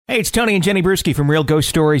Hey, it's Tony and Jenny Brewski from Real Ghost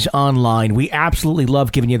Stories Online. We absolutely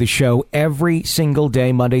love giving you the show every single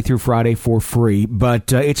day, Monday through Friday, for free.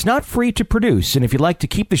 But it's not free to produce. And if you'd like to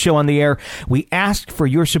keep the show on the air, we ask for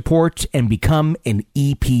your support and become an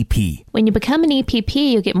EPP. When you become an EPP,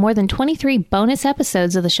 you get more than 23 bonus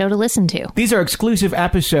episodes of the show to listen to. These are exclusive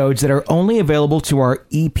episodes that are only available to our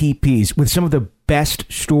EPPs with some of the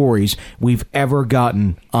best stories we've ever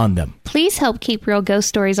gotten on them. Please help keep Real Ghost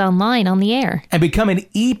Stories Online on the air. And become an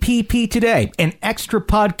EPP today, an extra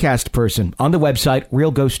podcast person on the website,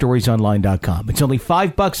 realghoststoriesonline.com. It's only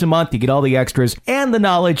 $5 a month. You get all the extras and the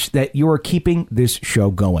knowledge that you are keeping this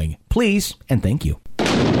show going. Please, and thank you.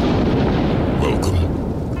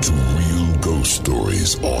 Welcome to Real Ghost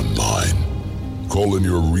Stories Online. Call in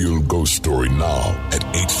your real ghost story now at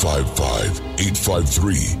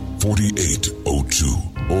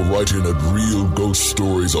 855-853-4802 or write in at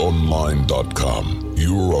realghoststoriesonline.com.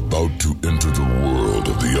 You're about to enter the world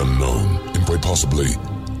of the unknown and quite possibly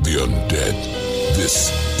the undead.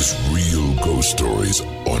 This is Real Ghost Stories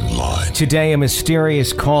Online. Today, a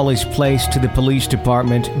mysterious call is placed to the police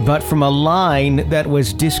department, but from a line that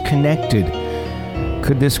was disconnected.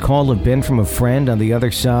 Could this call have been from a friend on the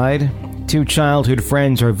other side? Two childhood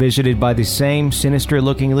friends are visited by the same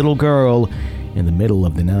sinister-looking little girl in the middle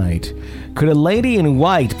of the night. Could a lady in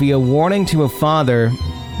white be a warning to a father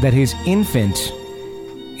that his infant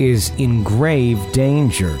is in grave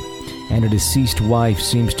danger? And a deceased wife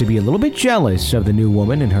seems to be a little bit jealous of the new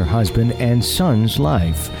woman in her husband and son's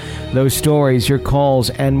life. Those stories, your calls,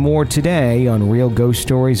 and more today on Real Ghost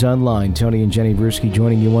Stories Online. Tony and Jenny Brewski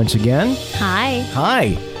joining you once again. Hi.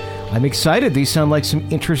 Hi. I'm excited. These sound like some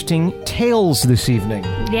interesting tales this evening.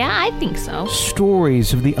 Yeah, I think so.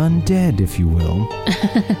 Stories of the undead, if you will.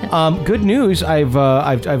 Good news. I've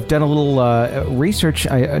done a little research.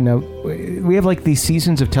 I know we have like these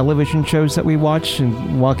seasons of television shows that we watch,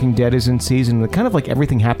 and Walking Dead is in season. Kind of like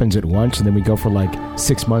everything happens at once, and then we go for like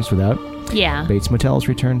 6 months without. Yeah. Bates Motel's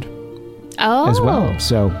returned. Oh, as well.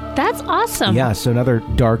 So that's awesome. Yeah, so another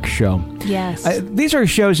dark show. Yes. These are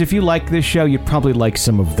shows, if you like this show, you'd probably like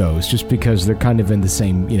some of those, just because they're kind of in the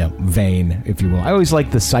same, vein, if you will. I always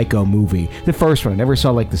liked the Psycho movie, the first one. I never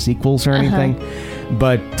saw like the sequels or anything.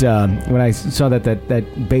 But when I saw that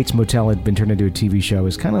Bates Motel had been turned into a TV show, it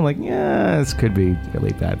was kind of like, yeah, this could be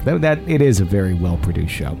really bad. That it is a very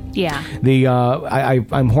well-produced show. Yeah.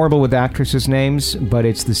 I'm horrible with actresses' names, but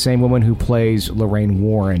it's the same woman who plays Lorraine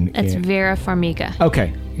Warren. It's Vera Farmiga.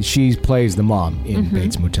 Okay. She plays the mom in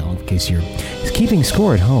Bates Motel, in case you're keeping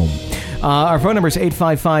score at home. Our phone number is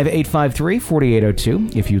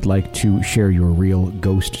 855-853-4802 if you'd like to share your real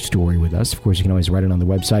ghost story with us. Of course, you can always write it on the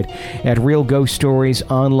website at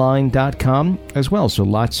realghoststoriesonline.com as well. So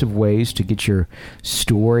lots of ways to get your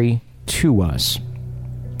story to us.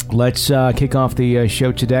 Let's kick off the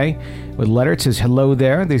show today with a letter. It says, hello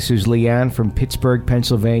there. This is Leanne from Pittsburgh,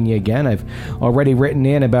 Pennsylvania again. I've already written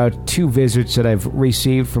in about 2 visits that I've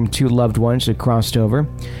received from 2 loved ones that crossed over.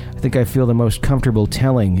 I think I feel the most comfortable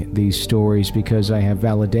telling these stories because I have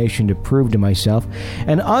validation to prove to myself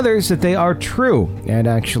and others that they are true and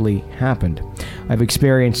actually happened. I've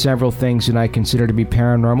experienced several things that I consider to be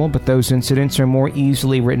paranormal, but those incidents are more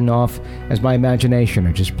easily written off as my imagination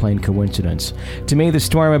or just plain coincidence. To me, the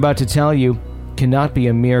story I'm about to tell you cannot be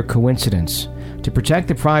a mere coincidence. To protect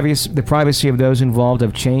the privacy of those involved,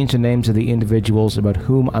 I've changed the names of the individuals about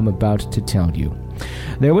whom I'm about to tell you.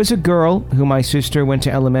 There was a girl who my sister went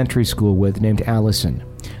to elementary school with named Allison.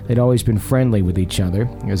 They'd always been friendly with each other,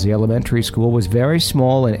 as the elementary school was very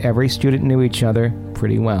small and every student knew each other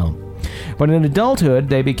pretty well. But in adulthood,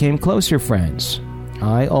 they became closer friends.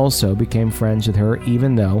 I also became friends with her,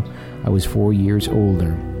 even though I was 4 years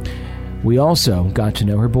older. We also got to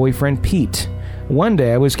know her boyfriend, Pete. One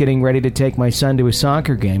day, I was getting ready to take my son to a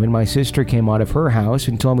soccer game, and my sister came out of her house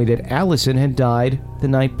and told me that Allison had died the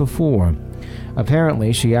night before.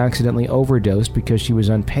 Apparently, she accidentally overdosed because she was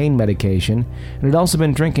on pain medication and had also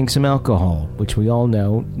been drinking some alcohol, which we all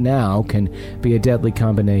know now can be a deadly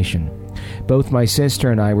combination. Both my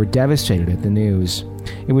sister and I were devastated at the news.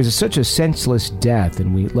 It was such a senseless death,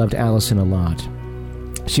 and we loved Allison a lot.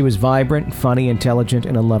 She was vibrant, funny, intelligent,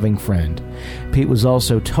 and a loving friend. Pete was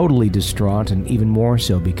also totally distraught, and even more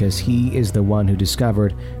so because he is the one who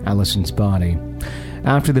discovered Allison's body.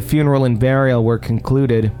 After the funeral and burial were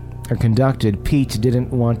conducted, Pete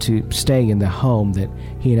didn't want to stay in the home that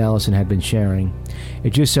he and Allison had been sharing.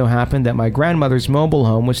 It just so happened that my grandmother's mobile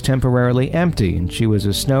home was temporarily empty, and she was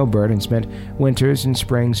a snowbird and spent winters and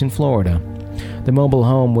springs in Florida. The mobile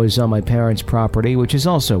home was on my parents' property, which is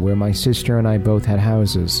also where my sister and I both had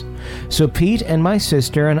houses. So Pete and my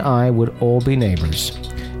sister and I would all be neighbors.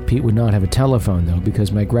 Pete would not have a telephone, though,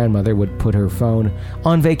 because my grandmother would put her phone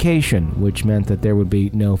on vacation, which meant that there would be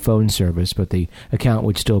no phone service, but the account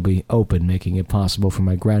would still be open, making it possible for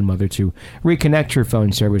my grandmother to reconnect her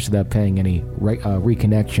phone service without paying any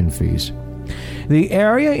reconnection fees. The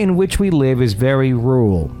area in which we live is very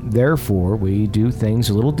rural. Therefore, we do things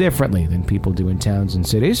a little differently than people do in towns and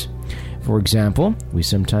cities. For example, we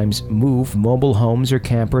sometimes move mobile homes or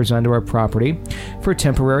campers onto our property for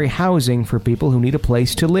temporary housing for people who need a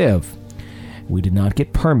place to live. We did not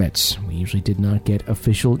get permits. We usually did not get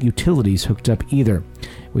official utilities hooked up either.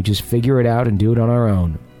 We just figure it out and do it on our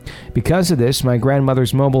own. Because of this, my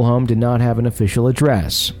grandmother's mobile home did not have an official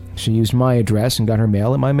address. She used my address and got her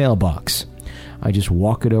mail in my mailbox. I just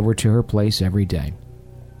walk it over to her place every day.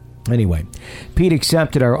 Anyway, Pete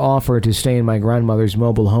accepted our offer to stay in my grandmother's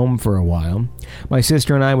mobile home for a while. My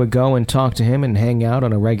sister and I would go and talk to him and hang out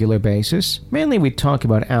on a regular basis. Mainly we'd talk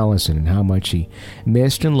about Allison and how much he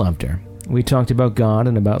missed and loved her. We talked about God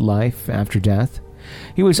and about life after death.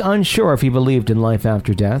 He was unsure if he believed in life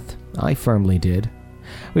after death. I firmly did.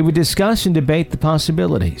 We would discuss and debate the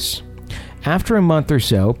possibilities. After a month or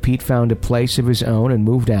so, Pete found a place of his own and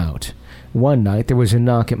moved out. One night there was a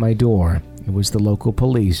knock at my door. It was the local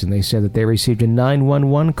police, and they said that they received a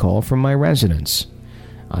 911 call from my residence.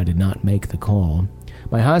 I did not make the call.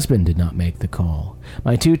 My husband did not make the call.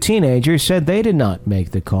 My 2 teenagers said they did not make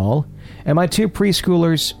the call, and my 2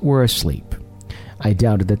 preschoolers were asleep. I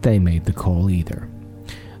doubted that they made the call either.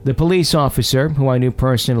 The police officer, who I knew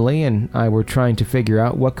personally, and I were trying to figure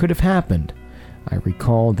out what could have happened. I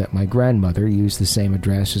recalled that my grandmother used the same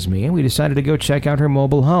address as me, and we decided to go check out her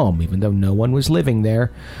mobile home, even though no one was living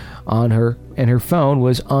there, and her phone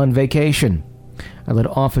was on vacation. I led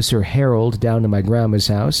Officer Harold down to my grandma's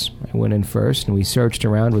house. I went in first, and we searched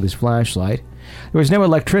around with his flashlight. There was no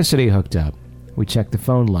electricity hooked up. We checked the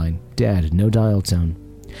phone line. Dead, no dial tone.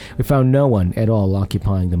 We found no one at all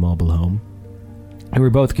occupying the mobile home. We were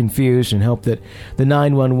both confused and hoped that the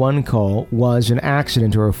 911 call was an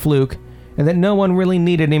accident or a fluke, and that no one really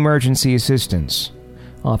needed emergency assistance.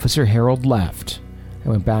 Officer Harold left. I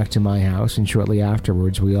went back to my house, and shortly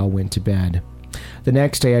afterwards we all went to bed. The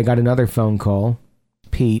next day I got another phone call.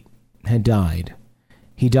 Pete had died.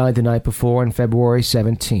 He died the night before on February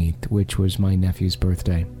 17th, which was my nephew's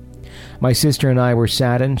birthday. My sister and I were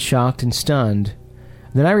saddened, shocked, and stunned.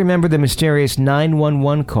 Then I remembered the mysterious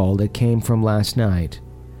 911 call that came from last night.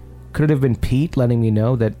 Could it have been Pete letting me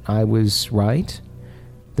know that I was right?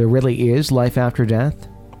 There really is life after death?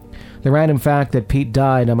 The random fact that Pete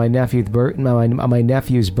died on my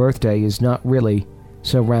nephew's birthday is not really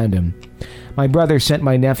so random. My brother sent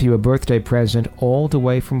my nephew a birthday present all the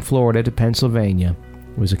way from Florida to Pennsylvania.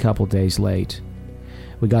 It was a couple days late.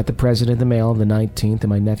 We got the present in the mail on the 19th, and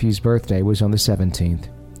my nephew's birthday was on the 17th.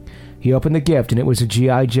 He opened the gift, and it was a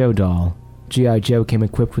G.I. Joe doll. G.I. Joe came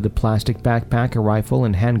equipped with a plastic backpack, a rifle,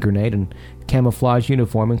 and hand grenade, and camouflage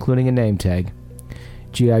uniform, including a name tag.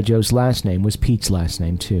 G.I. Joe's last name was Pete's last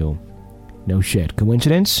name, too. No shit.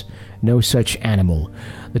 Coincidence? No such animal.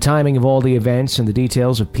 The timing of all the events and the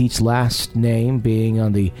details of Pete's last name being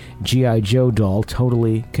on the G.I. Joe doll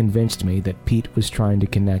totally convinced me that Pete was trying to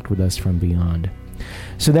connect with us from beyond.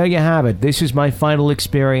 So there you have it. This is my final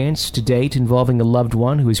experience to date involving a loved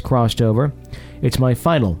one who has crossed over. It's my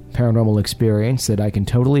final paranormal experience that I can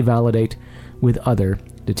totally validate with other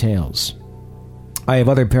details. I have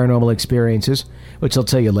other paranormal experiences, which I'll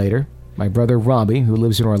tell you later. My brother Robbie, who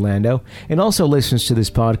lives in Orlando and also listens to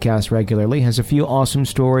this podcast regularly, has a few awesome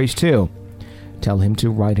stories too. Tell him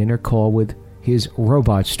to write in or call with his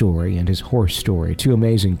robot story and his horse story. 2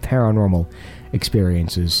 amazing paranormal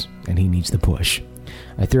experiences, and he needs the push.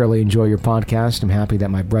 I thoroughly enjoy your podcast. I'm happy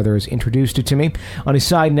that my brother has introduced it to me. On a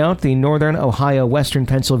side note, the Northern Ohio, Western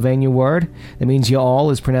Pennsylvania word that means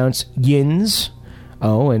y'all is pronounced yins.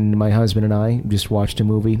 Oh, and my husband and I just watched a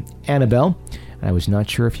movie, Annabelle. I was not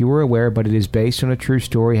sure if you were aware, but it is based on a true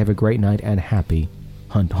story. Have a great night and happy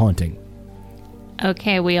haunting.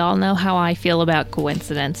 Okay, we all know how I feel about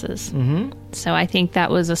coincidences. Mm-hmm. So I think that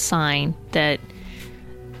was a sign that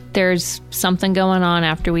there's something going on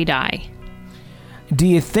after we die. Do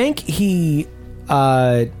you think he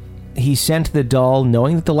sent the doll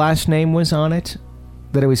knowing that the last name was on it?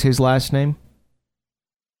 That it was his last name?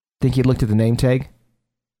 Think he looked at the name tag?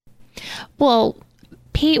 Well,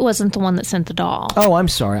 Pete wasn't the one that sent the doll. Oh, I'm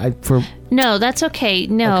sorry. No, that's okay.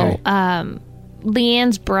 No, okay.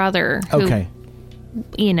 Leanne's brother. Who, okay.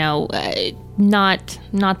 Not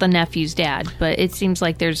the nephew's dad, but it seems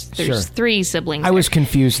like there's sure. 3 siblings. I was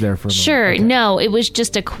confused there for a moment. Sure. Okay. No, it was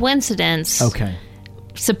just a coincidence. Okay.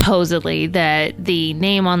 Supposedly that the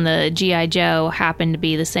name on the G.I. Joe happened to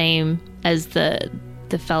be the same as the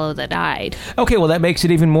the fellow that died. Okay, well, that makes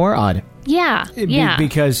it even more odd. Yeah, yeah.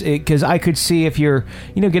 Because I could see if you're,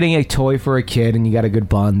 getting a toy for a kid and you got a good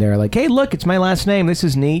bond there, like, hey, look, it's my last name. This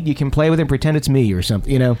is neat. You can play with it and pretend it's me or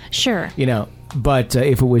something, Sure. But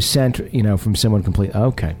if it was sent, from someone completely,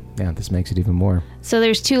 okay, yeah, this makes it even more. So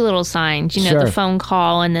there's two little signs, Sure. the phone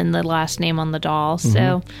call and then the last name on the doll. Mm-hmm.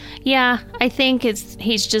 So, yeah, I think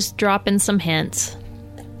he's just dropping some hints.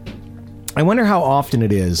 I wonder how often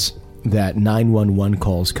it is that 911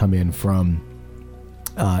 calls come in from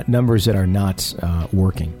numbers that are not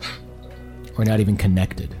working or not even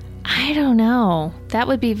connected. I don't know. That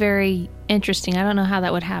would be very interesting. I don't know how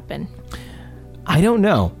that would happen. I don't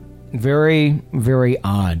know. Very, very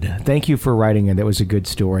odd. Thank you for writing in. That was a good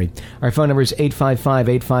story. Our phone number is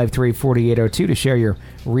 855-853-4802 to share your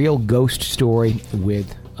real ghost story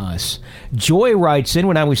with us. Joy writes in,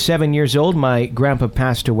 when I was 7 years old, my grandpa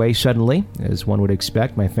passed away suddenly. As one would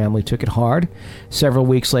expect, my family took it hard. Several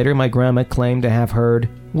weeks later, my grandma claimed to have heard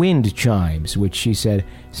wind chimes, which she said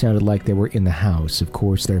sounded like they were in the house. Of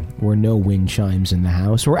course, there were no wind chimes in the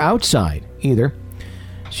house or outside either.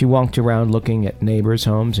 She walked around looking at neighbors'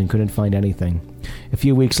 homes and couldn't find anything. A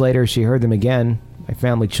few weeks later, she heard them again. My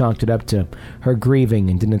family chalked it up to her grieving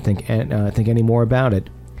and didn't think any more about it.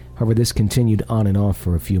 However, this continued on and off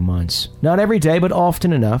for a few months. Not every day, but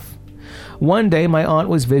often enough. One day, my aunt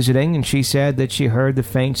was visiting, and she said that she heard the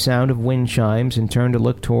faint sound of wind chimes and turned to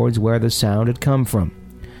look towards where the sound had come from.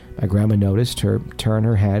 My grandma noticed her turn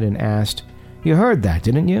her head and asked, "You heard that,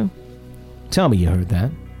 didn't you? Tell me you heard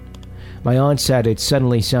that." My aunt said it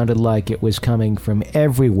suddenly sounded like it was coming from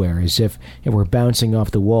everywhere, as if it were bouncing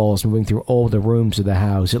off the walls, moving through all the rooms of the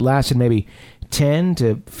house. It lasted maybe 10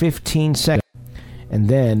 to 15 seconds, and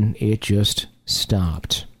then it just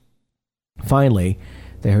stopped. Finally,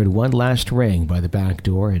 they heard one last ring by the back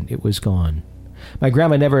door, and it was gone. My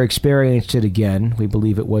grandma never experienced it again. We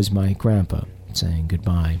believe it was my grandpa saying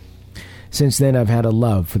goodbye. Since then, I've had a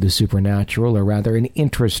love for the supernatural, or rather an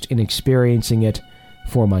interest in experiencing it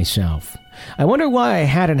for myself. I wonder why I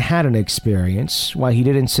hadn't had an experience, why he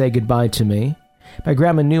didn't say goodbye to me. My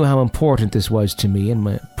grandma knew how important this was to me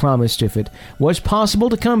and promised if it was possible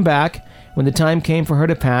to come back, when the time came for her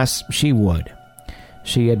to pass, she would.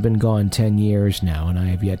 She had been gone 10 years now, and I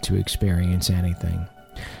have yet to experience anything.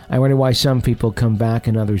 I wonder why some people come back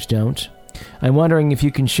and others don't. I'm wondering if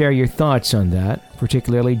you can share your thoughts on that,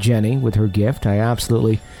 particularly Jenny with her gift. I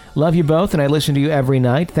absolutely love you both, and I listen to you every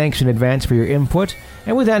night. Thanks in advance for your input.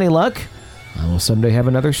 And with any luck, I will someday have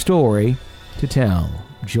another story to tell.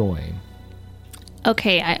 Joy.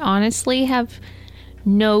 Okay, I honestly have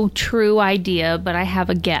no true idea, but I have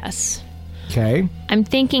a guess. Okay. I'm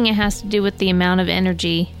thinking it has to do with the amount of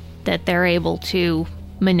energy that they're able to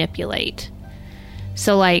manipulate.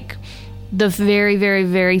 So, like, the very, very,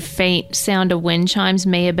 very faint sound of wind chimes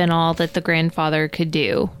may have been all that the grandfather could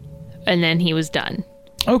do, and then he was done.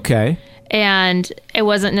 Okay. And it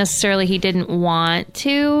wasn't necessarily he didn't want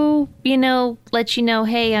to, let you know,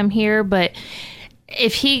 hey, I'm here, but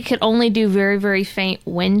if he could only do very, very faint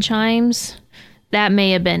wind chimes, that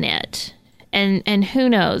may have been it. And who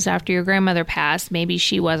knows, after your grandmother passed, maybe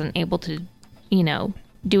she wasn't able to,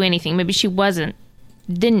 do anything. Maybe she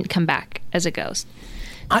didn't come back as a ghost.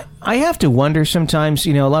 I have to wonder sometimes,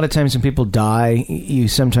 a lot of times when people die, you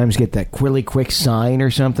sometimes get that really quick sign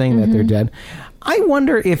or something that they're dead. I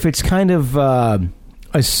wonder if it's kind of a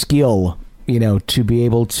skill, to be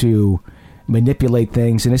able to manipulate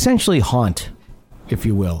things and essentially haunt, if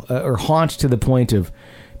you will, or haunt to the point of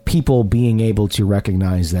people being able to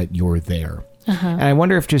recognize that you're there. And I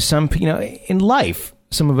wonder if just some, in life,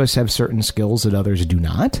 some of us have certain skills that others do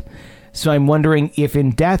not. So I'm wondering if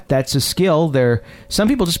in death that's a skill. Some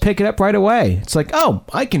people just pick it up right away. It's like, oh,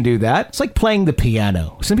 I can do that. It's like playing the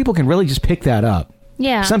piano. Some people can really just pick that up.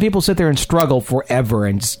 Yeah. Some people sit there and struggle forever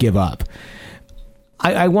and just give up.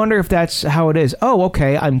 I wonder if that's how it is. Oh,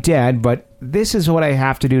 okay, I'm dead, but this is what I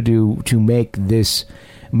have to do to make this,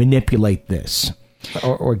 manipulate this.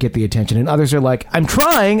 Or get the attention. And others are like, I'm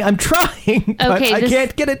trying, but I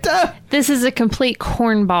can't get it done. This is a complete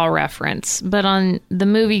cornball reference, but on the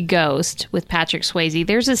movie Ghost with Patrick Swayze,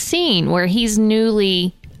 there's a scene where he's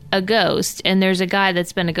newly a ghost, and there's a guy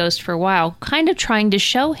that's been a ghost for a while, kind of trying to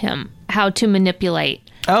show him how to manipulate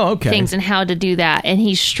things and how to do that, and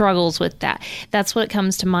he struggles with that. That's what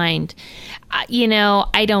comes to mind.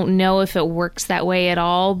 I don't know if it works that way at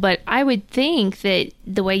all, but I would think that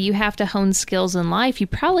the way you have to hone skills in life, you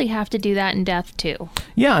probably have to do that in death too.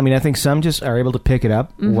 Yeah, I think some just are able to pick it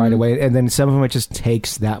up right away, and then some of them it just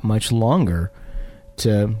takes that much longer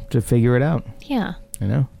to figure it out. Yeah. I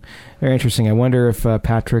know. Very interesting. I wonder if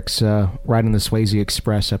Patrick's riding the Swayze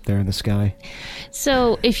Express up there in the sky.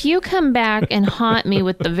 So if you come back and haunt me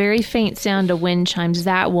with the very faint sound of wind chimes,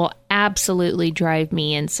 that will absolutely drive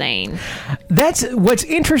me insane. That's what's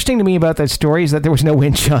interesting to me about that story is that there was no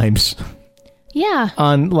wind chimes. Yeah.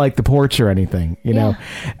 On like the porch or anything, you know.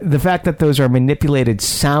 The fact that those are manipulated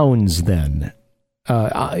sounds then.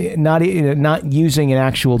 Not using an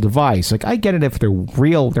actual device. Like, I get it if they're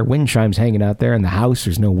real, they're wind chimes hanging out there in the house,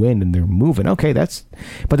 there's no wind and they're moving. Okay, but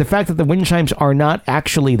the fact that the wind chimes are not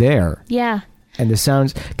actually there. Yeah. And the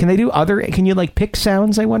sounds, can you like pick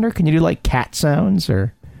sounds, I wonder? Can you do like cat sounds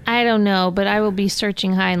or? I don't know, but I will be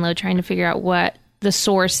searching high and low trying to figure out what the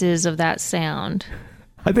source is of that sound.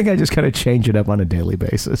 I think I just kind of change it up on a daily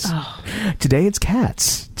basis. Oh. Today it's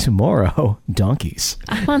cats. Tomorrow, donkeys.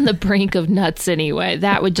 I'm on the brink of nuts anyway.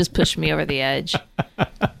 That would just push me over the edge.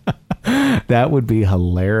 That would be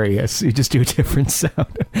hilarious. You just do a different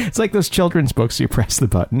sound. It's like those children's books. You press the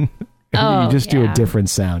button. You just do a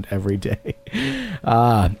different sound every day.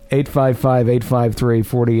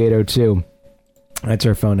 855-853-4802. That's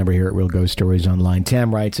our phone number here at Real Ghost Stories Online.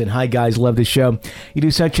 Tam writes in, "Hi guys, love the show. You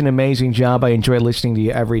do such an amazing job. I enjoy listening to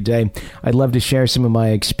you every day. I'd love to share some of my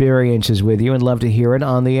experiences with you and love to hear it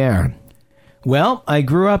on the air. Well, I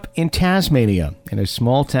grew up in Tasmania in a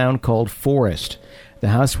small town called Forest. The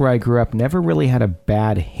house where I grew up never really had a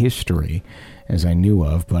bad history, as I knew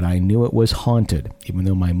of, but I knew it was haunted, even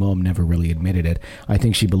though my mom never really admitted it. I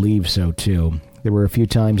think she believed so too. There were a few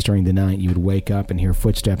times during the night you would wake up and hear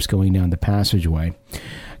footsteps going down the passageway,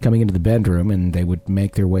 coming into the bedroom, and they would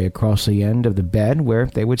make their way across the end of the bed where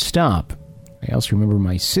they would stop. I also remember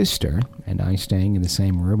my sister and I staying in the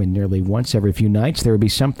same room, and nearly once every few nights there would be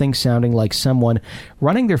something sounding like someone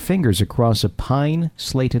running their fingers across a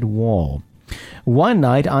pine-slated wall. One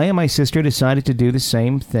night, I and my sister decided to do the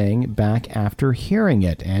same thing back after hearing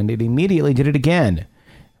it, and it immediately did it again.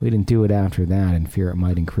 We didn't do it after that in fear it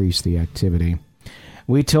might increase the activity.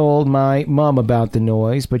 We told my mom about the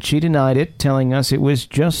noise, but she denied it, telling us it was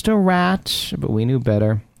just a rat, but we knew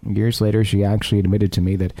better. Years later, she actually admitted to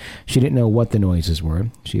me that she didn't know what the noises were.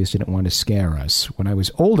 She just didn't want to scare us. When I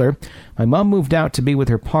was older, my mom moved out to be with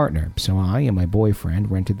her partner, so I and my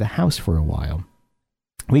boyfriend rented the house for a while.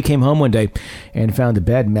 We came home one day and found the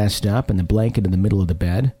bed messed up and the blanket in the middle of the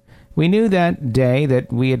bed. We knew that day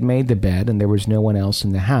that we had made the bed and there was no one else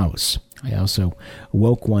in the house. I also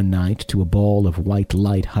woke one night to a ball of white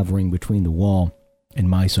light hovering between the wall and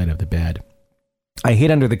my side of the bed. I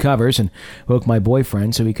hid under the covers and woke my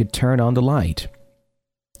boyfriend so he could turn on the light.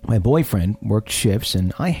 My boyfriend worked shifts,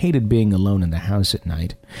 and I hated being alone in the house at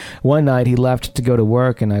night. One night he left to go to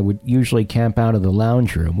work, and I would usually camp out of the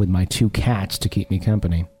lounge room with my 2 cats to keep me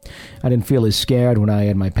company. I didn't feel as scared when I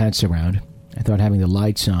had my pets around. I thought having the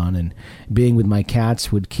lights on and being with my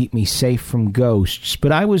cats would keep me safe from ghosts,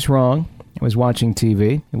 but I was wrong. I was watching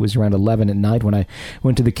TV. It was around 11 at night when I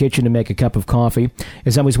went to the kitchen to make a cup of coffee.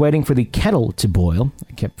 As I was waiting for the kettle to boil,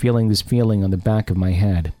 I kept feeling this feeling on the back of my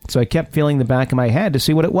head. So I kept feeling the back of my head to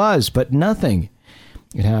see what it was, but nothing.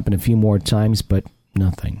 It happened a few more times, but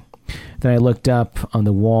nothing. Then I looked up on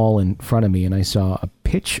the wall in front of me and I saw a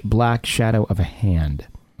pitch black shadow of a hand.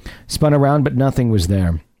 Spun around, but nothing was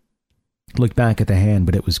there. Looked back at the hand,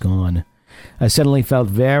 but it was gone. I suddenly felt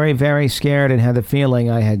very, very scared and had the feeling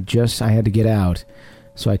I had to get out.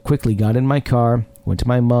 So I quickly got in my car, went to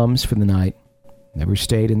my mom's for the night. Never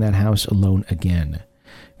stayed in that house alone again.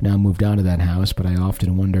 Now moved out of that house, but I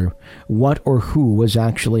often wonder what or who was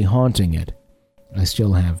actually haunting it. I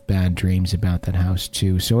still have bad dreams about that house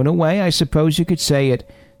too, so in a way I suppose you could say it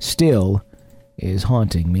still is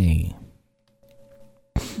haunting me.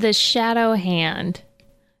 The shadow hand.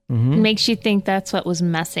 Mm-hmm. Makes you think that's what was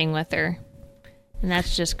messing with her. And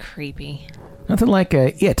that's just creepy. Nothing like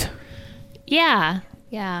it. Yeah.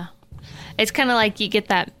 It's kind of like you get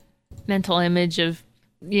that mental image of,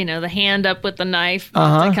 the hand up with the knife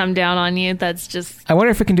to come down on you. That's just... I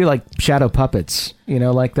wonder if it can do like shadow puppets,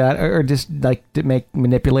 like that. Or just like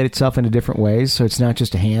manipulate itself into different ways. So it's not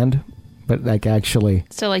just a hand, but like actually...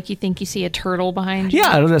 So like you think you see a turtle behind you?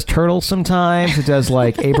 Yeah, it does turtles sometimes. It does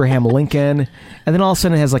like Abraham Lincoln. And then all of a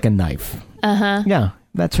sudden it has like a knife. Uh-huh. Yeah,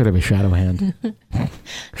 that's sort of a shadow hand.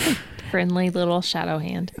 Friendly little shadow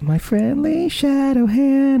hand. My friendly shadow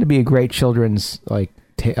hand. It'd be a great children's like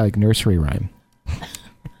nursery rhyme.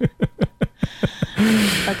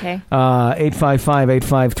 Okay.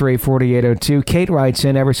 855-853-4802. Kate writes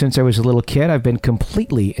in, ever since I was a little kid, I've been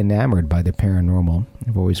completely enamored by the paranormal.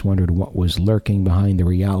 I've always wondered what was lurking behind the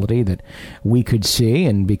reality that we could see,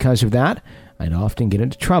 and because of that, I'd often get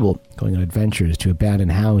into trouble, going on adventures to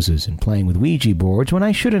abandoned houses and playing with Ouija boards when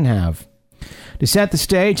I shouldn't have. To set the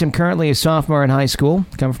stage, I'm currently a sophomore in high school,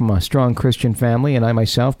 come from a strong Christian family, and I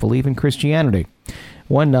myself believe in Christianity.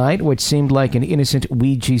 One night, which seemed like an innocent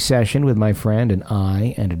Ouija session with my friend and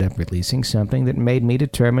I, ended up releasing something that made me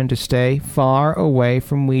determined to stay far away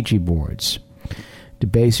from Ouija boards. To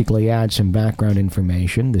basically add some background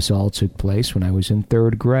information, this all took place when I was in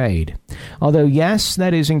 3rd grade. Although, yes,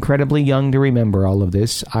 that is incredibly young to remember all of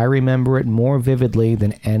this, I remember it more vividly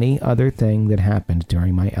than any other thing that happened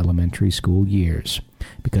during my elementary school years,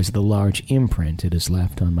 because of the large imprint it has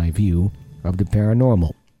left on my view of the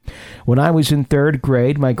paranormal. When I was in 3rd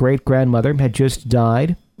grade, my great-grandmother had just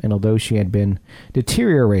died, and although she had been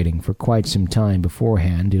deteriorating for quite some time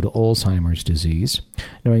beforehand due to Alzheimer's disease,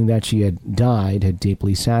 knowing that she had died had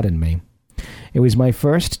deeply saddened me. It was my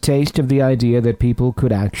first taste of the idea that people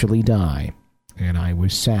could actually die, and I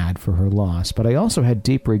was sad for her loss, but I also had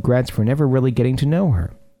deep regrets for never really getting to know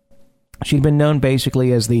her. She'd been known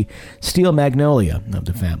basically as the steel magnolia of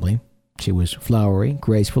the family. She was flowery,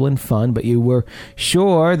 graceful, and fun, but you were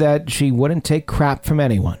sure that she wouldn't take crap from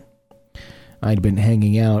anyone. I'd been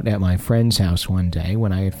hanging out at my friend's house one day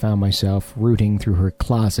when I had found myself rooting through her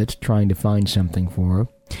closet trying to find something for her.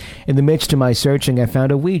 In the midst of my searching, I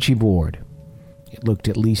found a Ouija board. It looked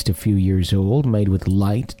at least a few years old, made with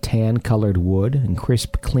light, tan-colored wood and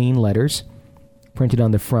crisp, clean letters printed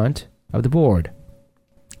on the front of the board.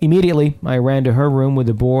 Immediately, I ran to her room with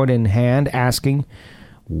the board in hand, asking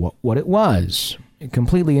what it was,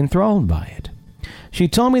 completely enthralled by it. She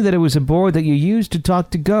told me that it was a board that you used to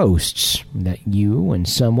talk to ghosts, that you and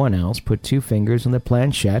someone else put 2 fingers on the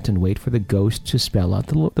planchette and wait for the ghost to spell out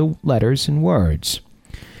the letters and words.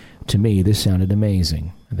 To me, this sounded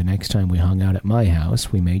amazing, and the next time we hung out at my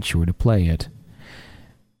house, we made sure to play it.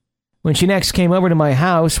 When she next came over to my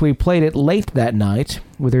house, we played it late that night,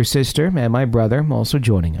 with her sister and my brother also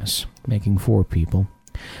joining us, making 4 people.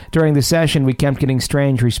 During the session, we kept getting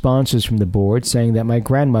strange responses from the board saying that my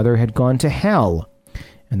grandmother had gone to hell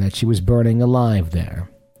and that she was burning alive there.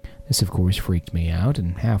 This, of course, freaked me out,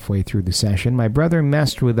 and halfway through the session, my brother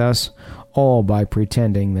messed with us all by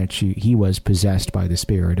pretending that he was possessed by the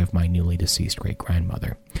spirit of my newly deceased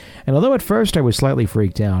great-grandmother. And although at first I was slightly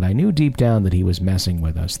freaked out, I knew deep down that he was messing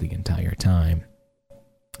with us the entire time.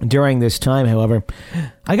 During this time, however,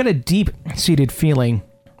 I got a deep-seated feeling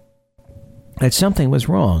that something was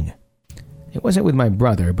wrong. It wasn't with my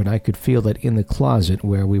brother, but I could feel that in the closet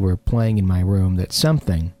where we were playing in my room that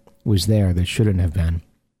something was there that shouldn't have been.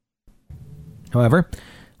 However,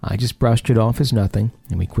 I just brushed it off as nothing,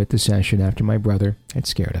 and we quit the session after my brother had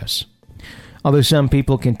scared us. Although some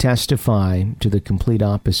people can testify to the complete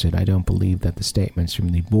opposite, I don't believe that the statements from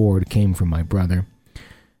the board came from my brother.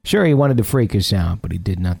 Sure, he wanted to freak us out, but he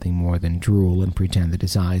did nothing more than drool and pretend that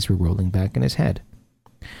his eyes were rolling back in his head.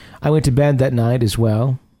 I went to bed that night as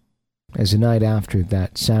well as the night after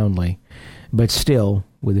that soundly, but still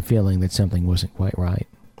with the feeling that something wasn't quite right.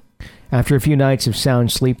 After a few nights of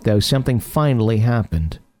sound sleep, though, something finally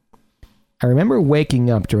happened. I remember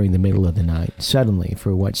waking up during the middle of the night, suddenly,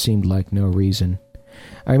 for what seemed like no reason.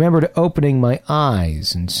 I remembered opening my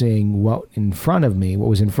eyes and seeing what was in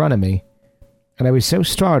front of me, and I was so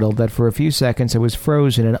startled that for a few seconds I was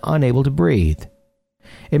frozen and unable to breathe.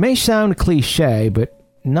 It may sound cliché, but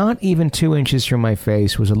not even 2 inches from my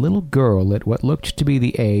face was a little girl at what looked to be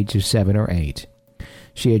the age of 7 or 8.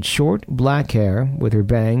 She had short black hair with her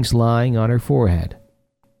bangs lying on her forehead.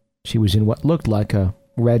 She was in what looked like a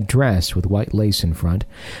red dress with white lace in front,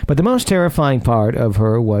 but the most terrifying part of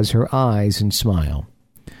her was her eyes and smile.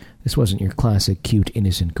 This wasn't your classic cute,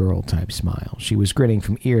 innocent girl type smile. She was grinning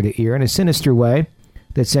from ear to ear in a sinister way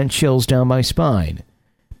that sent chills down my spine.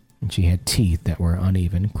 And she had teeth that were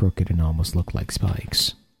uneven, crooked, and almost looked like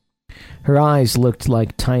spikes. Her eyes looked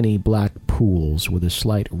like tiny black pools with a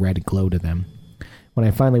slight red glow to them. When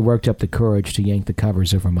I finally worked up the courage to yank the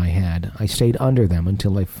covers over my head, I stayed under them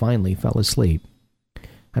until I finally fell asleep.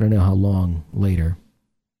 I don't know how long later.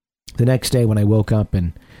 The next day when I woke up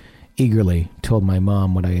and eagerly told my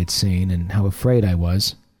mom what I had seen and how afraid I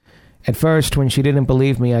was. At first, when she didn't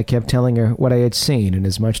believe me, I kept telling her what I had seen in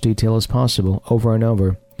as much detail as possible, over and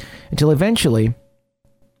over, until eventually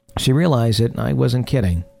she realized that I wasn't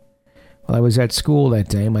kidding. While I was at school that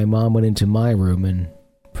day, my mom went into my room and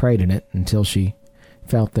prayed in it until she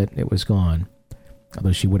felt that it was gone,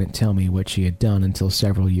 although she wouldn't tell me what she had done until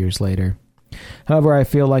several years later. However, I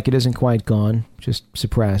feel like it isn't quite gone, just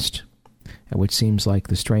suppressed. At what seems like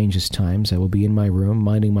the strangest times, I will be in my room,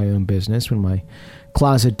 minding my own business, when my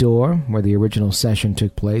closet door, where the original session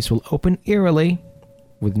took place, will open eerily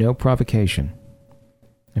with no provocation.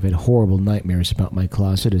 I've had horrible nightmares about my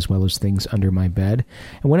closet as well as things under my bed,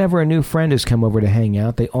 and whenever a new friend has come over to hang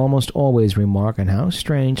out, they almost always remark on how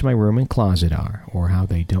strange my room and closet are, or how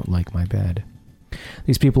they don't like my bed.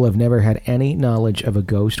 These people have never had any knowledge of a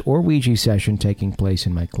ghost or Ouija session taking place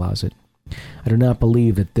in my closet. I do not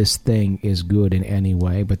believe that this thing is good in any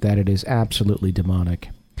way, but that it is absolutely demonic.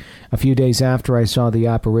 A few days after I saw the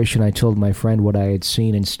apparition, I told my friend what I had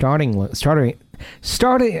seen, and starting,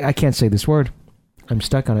 I can't say this word. I'm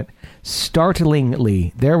stuck on it.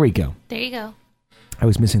 Startlingly, there we go. There you go. I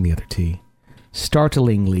was missing the other T.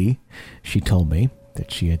 Startlingly, she told me that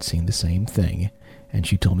she had seen the same thing, and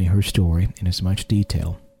she told me her story in as much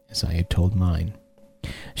detail as I had told mine.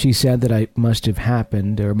 She said that it must have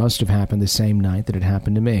happened the same night that it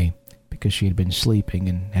happened to me, because she had been sleeping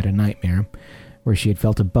and had a nightmare where she had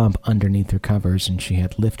felt a bump underneath her covers, and she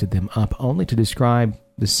had lifted them up only to describe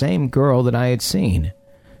the same girl that I had seen,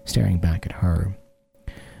 staring back at her.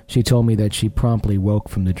 She told me that she promptly woke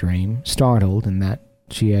from the dream, startled, and that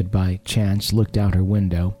she had by chance looked out her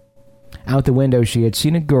window. Out the window she had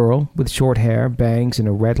seen a girl with short hair, bangs, and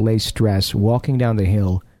a red lace dress walking down the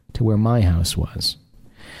hill to where my house was.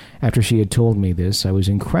 After she had told me this, I was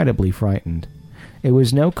incredibly frightened. It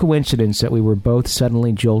was no coincidence that we were both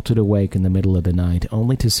suddenly jolted awake in the middle of the night,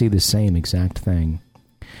 only to see the same exact thing.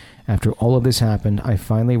 After all of this happened, I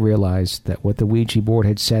finally realized that what the Ouija board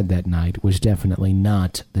had said that night was definitely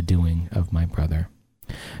not the doing of my brother.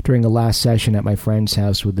 During the last session at my friend's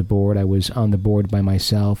house with the board, I was on the board by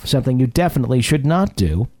myself, something you definitely should not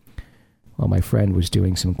do, while my friend was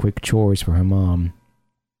doing some quick chores for her mom.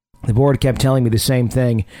 The board kept telling me the same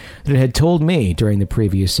thing that it had told me during the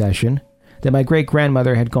previous session, that my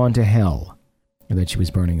great-grandmother had gone to hell, and that she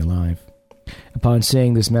was burning alive. Upon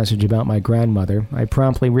seeing this message about my grandmother, I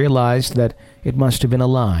promptly realized that it must have been a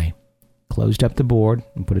lie, closed up the board,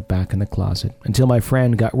 and put it back in the closet, until my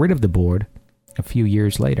friend got rid of the board a few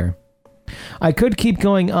years later. I could keep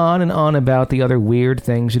going on and on about the other weird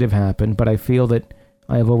things that have happened, but I feel that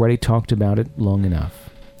I have already talked about it long enough.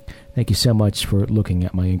 Thank you so much for looking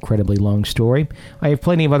at my incredibly long story. I have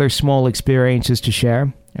plenty of other small experiences to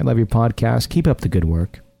share. I love your podcast. Keep up the good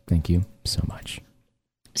work. Thank you so much.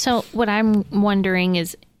 So what I'm wondering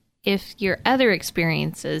is if your other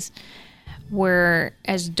experiences were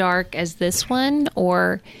as dark as this one,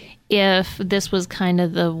 or if this was kind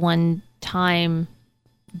of the one-time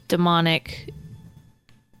demonic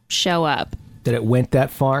show up. That it went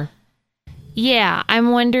that far? Yeah,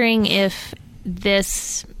 I'm wondering if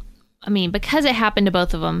this... I mean, because it happened to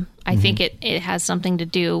both of them, I think it has something to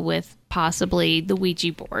do with possibly the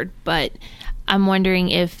Ouija board, but I'm wondering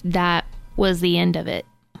if that was the end of it.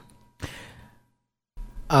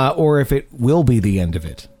 Or if it will be the end of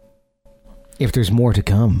it. If there's more to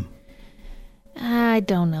come. I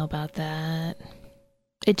don't know about that.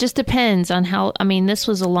 It just depends on how... I mean, this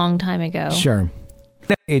was a long time ago. Sure.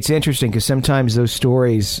 It's interesting because sometimes those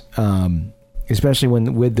stories... especially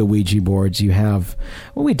when with the Ouija boards, you have,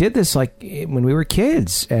 well, we did this like when we were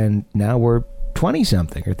kids, and now we're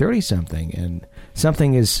 20-something or 30-something, and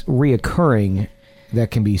something is reoccurring that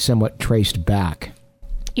can be somewhat traced back.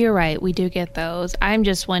 You're right. We do get those. I'm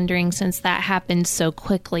just wondering, since that happened so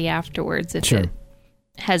quickly afterwards, if it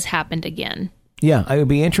has happened again. Yeah, it would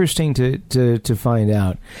be interesting to find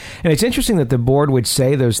out. And it's interesting that the board would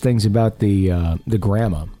say those things about the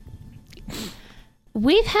grandma.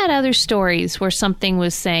 We've had other stories where something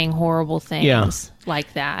was saying horrible things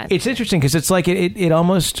like that. It's interesting because it's like it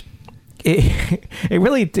almost... It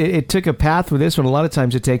really took a path with this one. A lot of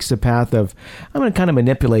times it takes the path of, I'm going to kind of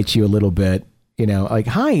manipulate you a little bit. You know, like,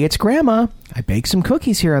 hi, it's Grandma. I baked some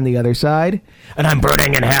cookies here on the other side, and I'm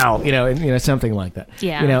burning in hell. You know, something like that.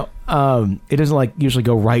 Yeah. You know, it doesn't like usually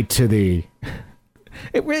go right to the...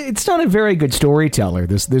 It's not a very good storyteller,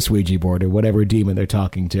 this Ouija board or whatever demon they're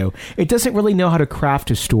talking to. It doesn't really know how to craft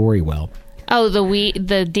a story well. Oh,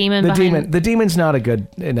 the demon behind... The demon's not a good,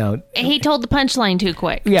 He told the punchline too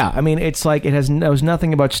quick. Yeah, I mean, it's like it knows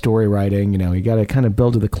nothing about story writing, you got to kind of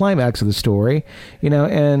build to the climax of the story,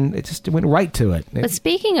 and it just went right to it. But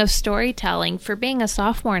speaking of storytelling, for being a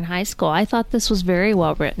sophomore in high school, I thought this was very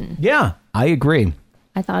well written. Yeah, I agree.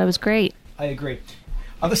 I thought it was great. I agree.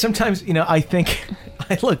 Although sometimes, I think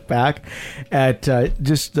I look back at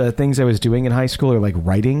just things I was doing in high school or like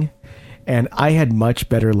writing, and I had much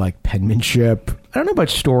better like penmanship. I don't know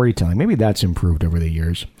about storytelling. Maybe that's improved over the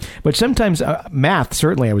years. But sometimes math,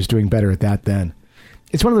 certainly I was doing better at that then.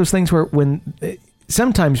 It's one of those things where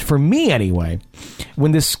sometimes for me anyway,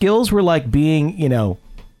 when the skills were like being,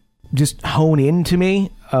 just hone into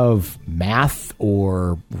me of math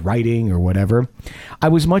or writing or whatever, I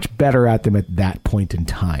was much better at them at that point in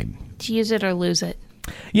time. To use it or lose it.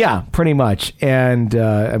 Yeah, pretty much. And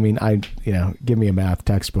give me a math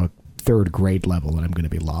textbook, 3rd grade level, and I'm going to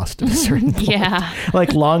be lost at a certain point. Yeah.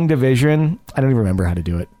 Like long division, I don't even remember how to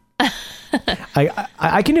do it.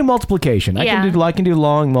 I can do multiplication. I can do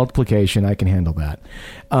long multiplication. I can handle that.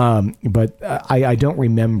 But I don't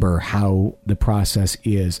remember how the process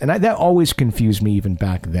is. And that always confused me even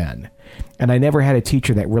back then. And I never had a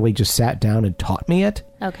teacher that really just sat down and taught me it.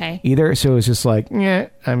 Okay. Either. So it was just like, yeah,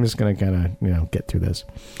 I'm just going to kind of, get through this.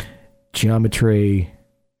 Geometry,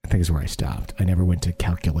 I think is where I stopped. I never went to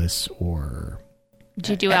calculus or... Did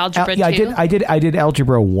you do algebra yeah, too? I did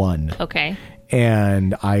algebra 1. Okay.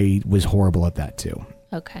 And I was horrible at that too.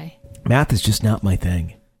 Okay. Math is just not my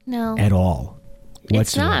thing. No. At all.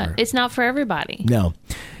 Whatsoever. It's not for everybody. No.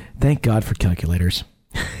 Thank God for calculators.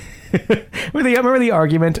 Remember the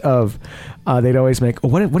argument of they'd always make,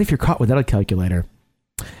 what if you're caught without a calculator?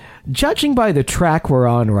 Judging by the track we're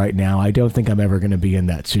on right now, I don't think I'm ever going to be in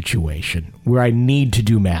that situation where I need to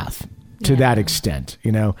do math to that extent.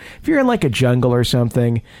 If you're in like a jungle or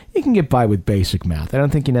something, you can get by with basic math. I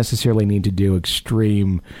don't think you necessarily need to do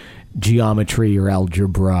extreme geometry or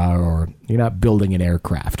algebra, or you're not building an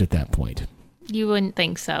aircraft at that point. You wouldn't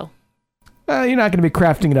think so. You're not going to be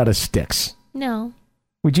crafting it out of sticks. No.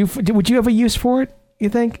 Would you have a use for it, you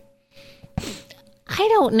think? I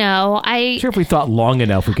don't know. Sure, if we thought long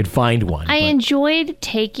enough, we could find one. I enjoyed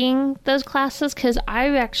taking those classes because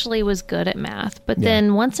I actually was good at math. But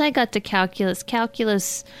then once I got to calculus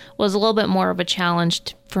was a little bit more of a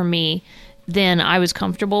challenge for me than I was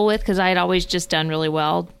comfortable with because I had always just done really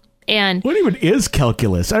well. And what even is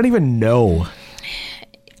calculus? I don't even know.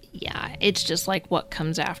 Yeah, it's just like what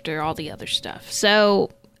comes after all the other stuff.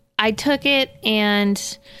 So I took it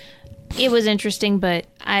and it was interesting, but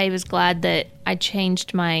I was glad that I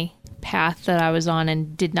changed my path that I was on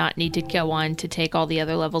and did not need to go on to take all the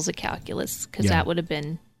other levels of calculus because that would have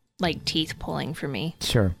been like teeth pulling for me.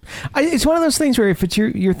 Sure. It's one of those things where if it's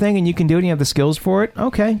your thing and you can do it and you have the skills for it,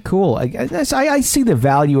 okay, cool. I see the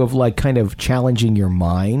value of like kind of challenging your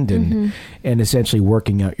mind and essentially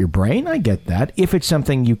working out your brain. I get that. If it's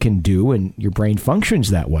something you can do and your brain functions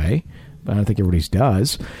that way, but I don't think everybody's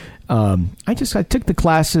does. I took the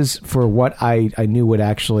classes for what I knew would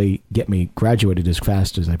actually get me graduated as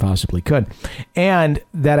fast as I possibly could, and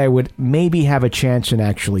that I would maybe have a chance in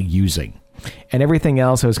actually using. And everything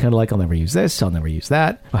else, I was kind of like, I'll never use this, I'll never use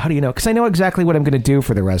that. Well, how do you know? Because I know exactly what I'm going to do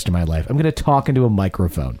for the rest of my life. I'm going to talk into a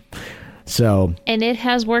microphone. So, and it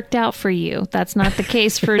has worked out for you. That's not the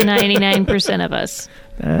case for 99% of us.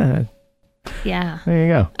 Yeah. There you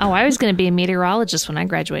go. Oh, I was going to be a meteorologist when I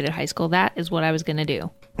graduated high school. That is what I was going to do.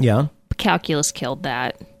 Yeah. Calculus killed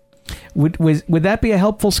that. Would that be a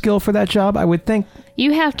helpful skill for that job? I would think.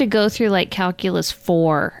 You have to go through like calculus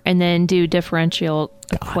 4 and then do differential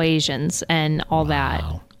equations and all that.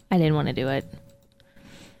 I didn't want to do it.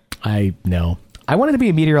 I wanted to be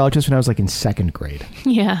a meteorologist when I was like in 2nd grade.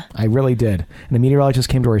 Yeah. I really did. And a meteorologist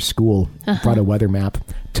came to our school, brought a weather map.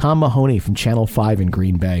 Tom Mahoney from Channel 5 in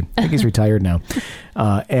Green Bay. I think he's retired now.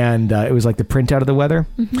 And it was like the printout of the weather.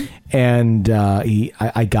 Mm-hmm. And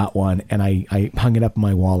I got one and I hung it up on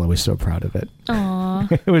my wall. I was so proud of it.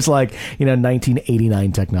 Aww. It was like,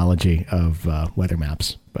 1989 technology of weather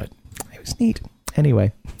maps. But it was neat.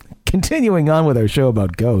 Anyway, continuing on with our show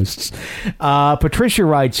about ghosts. Patricia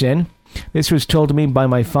writes in, this was told to me by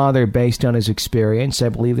my father based on his experience. I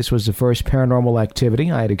believe this was the first paranormal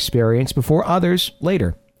activity I had experienced before others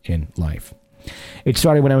later in life. It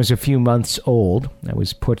started when I was a few months old. I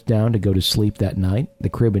was put down to go to sleep that night. The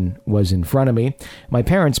crib was in front of me, my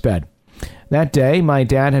parents' bed. That day, my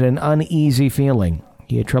dad had an uneasy feeling.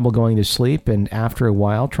 He had trouble going to sleep, and after a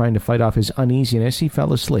while, trying to fight off his uneasiness, he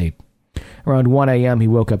fell asleep. Around 1 a.m., he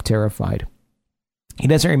woke up terrified. He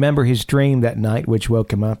doesn't remember his dream that night, which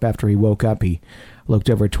woke him up. After he woke up, he looked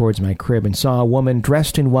over towards my crib and saw a woman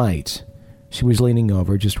dressed in white. She was leaning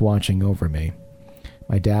over, just watching over me.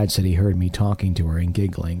 My dad said he heard me talking to her and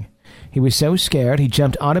giggling. He was so scared, he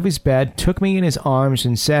jumped out of his bed, took me in his arms,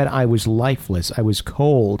 and said I was lifeless, I was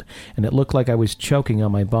cold, and it looked like I was choking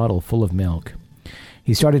on my bottle full of milk.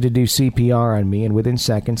 He started to do CPR on me, and within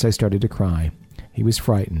seconds I started to cry. He was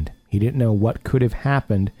frightened. He didn't know what could have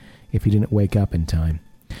happened if he didn't wake up in time.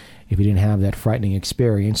 If he didn't have that frightening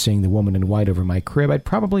experience seeing the woman in white over my crib, I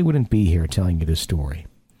probably wouldn't be here telling you this story.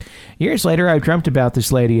 Years later, I dreamt about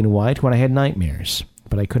this lady in white when I had nightmares,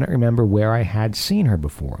 but I couldn't remember where I had seen her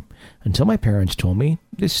before, until my parents told me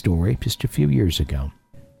this story just a few years ago.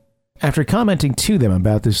 After commenting to them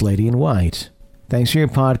about this lady in white, thanks for your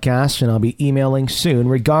podcast, and I'll be emailing soon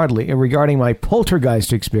regarding my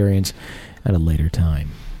poltergeist experience at a later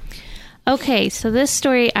time. Okay, so this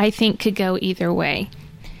story I think could go either way.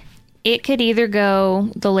 It could either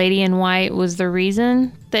go the lady in white was the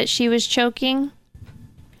reason that she was choking,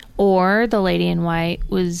 or the lady in white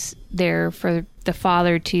was there for the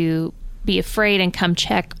father to be afraid and come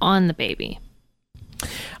check on the baby.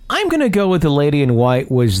 I'm going to go with the lady in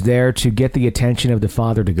white was there to get the attention of the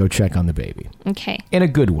father to go check on the baby. Okay. In a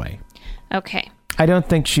good way. Okay. I don't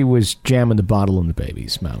think she was jamming the bottle in the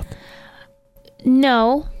baby's mouth.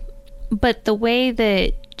 No, but the way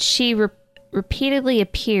that she repeatedly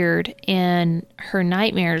appeared in her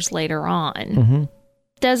nightmares later on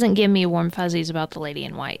doesn't give me warm fuzzies about the lady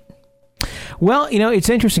in white. Well, it's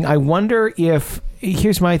interesting. I wonder if...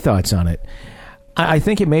 Here's my thoughts on it. I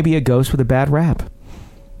think it may be a ghost with a bad rap.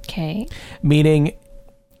 Okay. Meaning,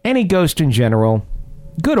 any ghost in general,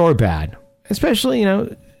 good or bad, especially,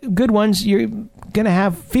 good ones you're going to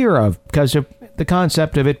have fear of because of the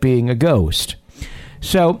concept of it being a ghost.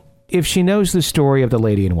 So, if she knows the story of the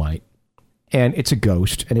lady in white, and it's a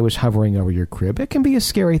ghost, and it was hovering over your crib, it can be a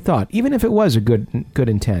scary thought, even if it was a good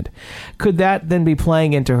intent. Could that then be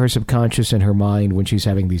playing into her subconscious and her mind when she's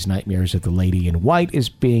having these nightmares that the lady in white is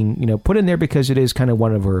being, put in there because it is kind of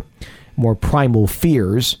one of her more primal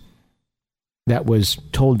fears that was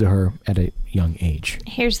told to her at a young age?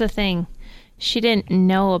 Here's the thing. She didn't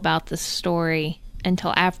know about the story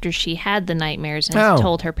until after she had the nightmares and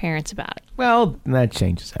told her parents about it. Well, that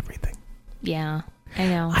changes everything. Yeah, I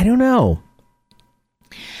know. I don't know.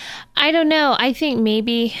 I think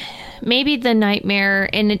maybe the nightmare,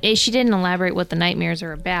 and she didn't elaborate what the nightmares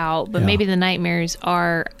are about, but maybe the nightmares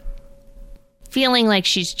are feeling like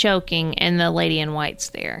she's choking and the lady in white's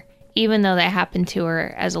there. Even though that happened to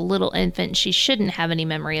her as a little infant, she shouldn't have any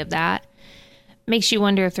memory of that. Makes you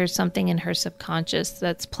wonder if there's something in her subconscious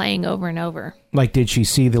that's playing over and over. Like, did she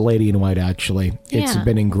see the lady in white actually? Yeah. It's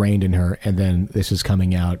been ingrained in her, and then this is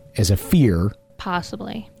coming out as a fear.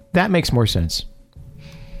 Possibly. That makes more sense.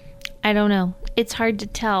 I don't know. It's hard to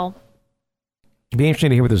tell. It'd be interesting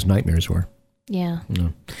to hear what those nightmares were. Yeah.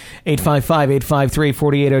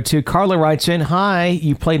 855-853-4802. Carla writes in, "Hi,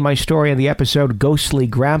 you played my story on the episode Ghostly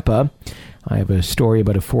Grandpa. I have a story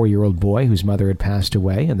about a 4-year-old boy whose mother had passed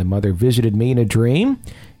away, and the mother visited me in a dream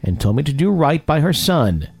and told me to do right by her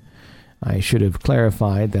son. I should have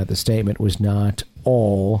clarified that the statement was not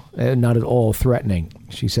at all threatening.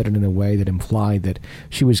 She said it in a way that implied that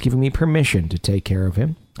she was giving me permission to take care of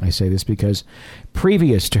him. I say this because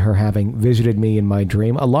previous to her having visited me in my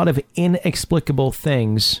dream, a lot of inexplicable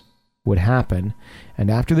things would happen, and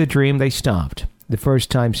after the dream, they stopped. The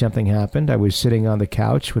first time something happened, I was sitting on the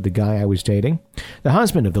couch with the guy I was dating, the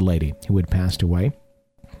husband of the lady who had passed away.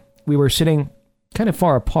 We were sitting kind of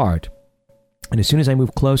far apart, and as soon as I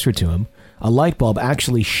moved closer to him, a light bulb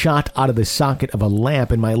actually shot out of the socket of a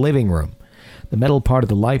lamp in my living room. The metal part of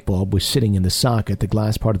the light bulb was sitting in the socket. The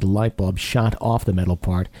glass part of the light bulb shot off the metal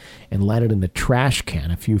part and landed in the trash can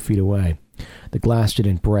a few feet away. The glass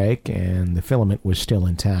didn't break, and the filament was still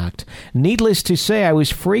intact. Needless to say, I was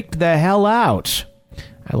freaked the hell out.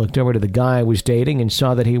 I looked over to the guy I was dating and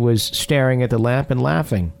saw that he was staring at the lamp and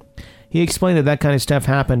laughing. He explained that kind of stuff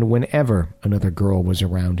happened whenever another girl was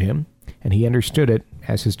around him, and he understood it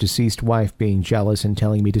as his deceased wife being jealous and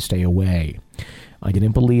telling me to stay away. I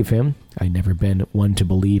didn't believe him. I'd never been one to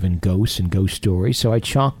believe in ghosts and ghost stories, so I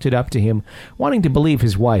chalked it up to him wanting to believe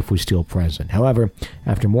his wife was still present. However,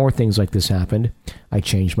 after more things like this happened, I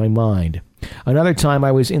changed my mind. Another time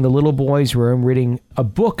I was in the little boy's room reading a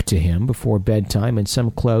book to him before bedtime, and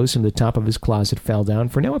some clothes from the top of his closet fell down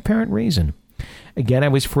for no apparent reason. Again, I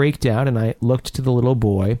was freaked out, and I looked to the little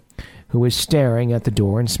boy, who was staring at the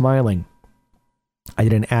door and smiling. I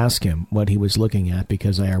didn't ask him what he was looking at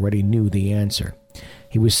because I already knew the answer.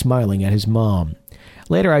 He was smiling at his mom.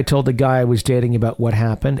 Later, I told the guy I was dating about what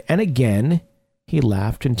happened, and again, he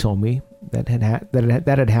laughed and told me that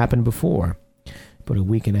had happened before. But a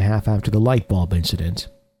week and a half after the light bulb incident,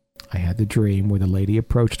 I had the dream where the lady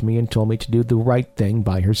approached me and told me to do the right thing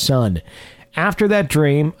by her son. After that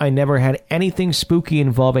dream, I never had anything spooky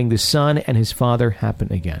involving the son and his father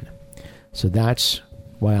happen again. So that's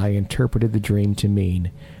why I interpreted the dream to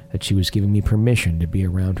mean that she was giving me permission to be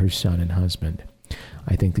around her son and husband.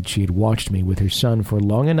 I think that she had watched me with her son for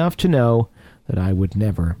long enough to know that I would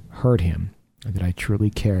never hurt him, and that I truly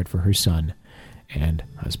cared for her son and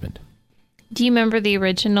husband." Do you remember the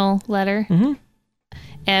original letter? Mm-hmm.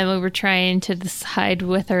 And we were trying to decide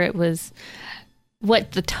whether it was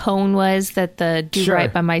what the tone was that the "Do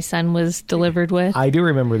Right by My Son" was delivered with. I do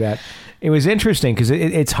remember that. It was interesting because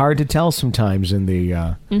it's hard to tell sometimes in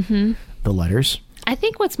the letters. I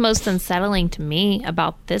think what's most unsettling to me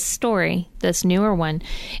about this story, this newer one,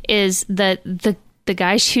 is that the the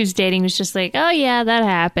guy she was dating was just like, oh yeah, that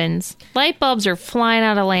happens. Light bulbs are flying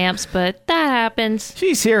out of lamps, but that happens.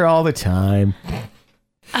 She's here all the time.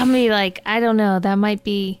 I'll be like, I don't know, that might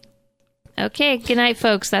be... Okay, good night,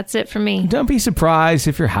 folks. That's it for me. Don't be surprised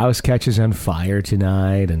if your house catches on fire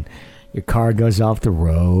tonight and your car goes off the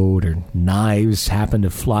road, or knives happen to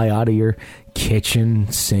fly out of your kitchen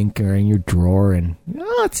sink or in your drawer, and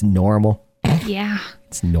it's normal. Yeah.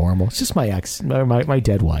 It's normal. It's just my ex, my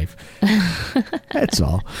dead wife. That's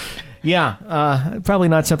all. Yeah, probably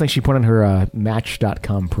not something she put on her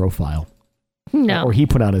Match.com profile. No. Or he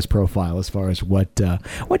put on his profile as far as what to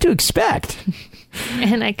expect.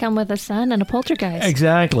 And I come with a son and a poltergeist.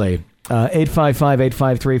 Exactly.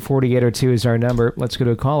 855-853-4802 is our number. Let's go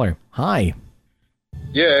to a caller. Hi.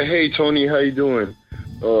 Yeah, hey Tony, how you doing?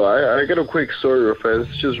 I got a quick story real fast.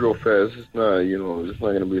 It's just real fast. It's not, it's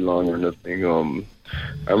not gonna be long or nothing. I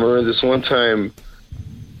remember this one time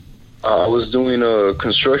I was doing a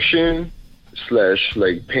construction /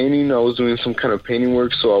 like painting. I was doing some kind of painting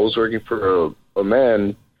work, so I was working for a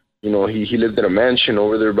man. He lived in a mansion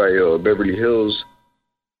over there by Beverly Hills,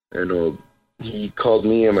 and he called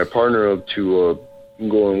me and my partner up to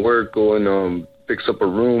go and fix up a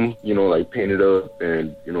room, like paint it up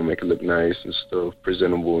and, make it look nice and stuff,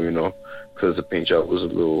 presentable, because the paint job was a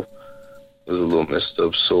little messed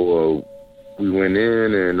up. So we went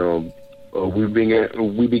in and we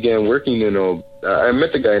began working, and I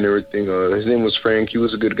met the guy and everything. His name was Frank. He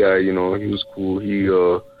was a good guy, he was cool. He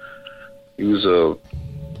was a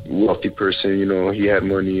wealthy person, he had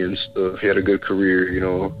money and stuff. He had a good career, he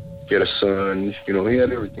had a son, he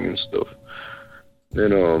had everything and stuff.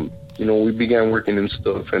 Then we began working and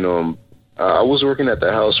stuff, and I was working at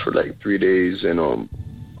the house for like 3 days, and on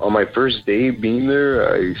my first day being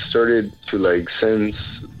there, I started to like sense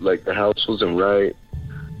like the house wasn't right.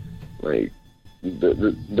 Like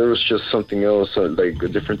there was just something else, like a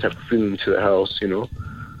different type of feeling to the house,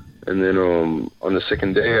 And then on the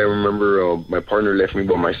second day, I remember my partner left me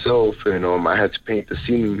by myself, and I had to paint the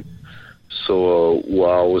ceiling. So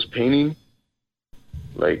while I was painting,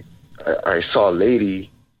 like I saw a lady.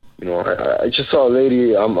 I just saw a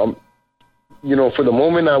lady. For the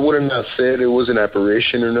moment, I wouldn't have said it was an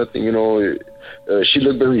apparition or nothing. She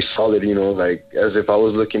looked very solid. Like as if I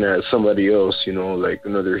was looking at somebody else. Like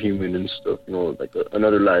another human and stuff. Like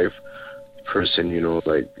another life person.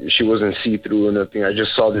 Like she wasn't see-through or nothing. I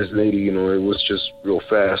just saw this lady. It was just real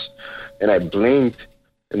fast, and I blinked,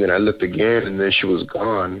 and then I looked again, and then she was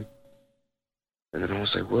gone. And then I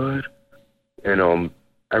was like, what? And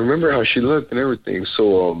I remember how she looked and everything.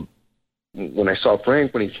 So when I saw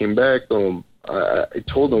Frank, when he came back, I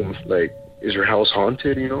told him, like, is your house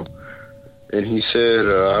haunted, And he said,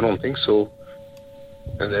 I don't think so.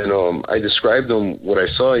 And then I described him what I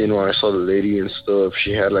saw. I saw the lady and stuff.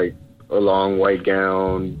 She had, like, a long white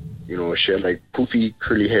gown. She had, like, poofy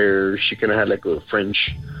curly hair. She kind of had, like, a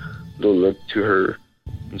French little look to her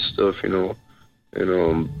and stuff, And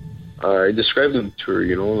I described them to her,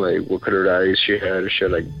 like what colored eyes she had. She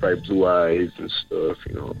had like bright blue eyes and stuff,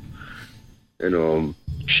 And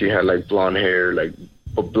she had like blonde hair, like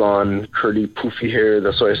a blonde, curly, poofy hair.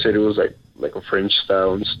 That's why I said it was like a French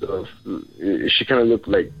style and stuff. She kind of looked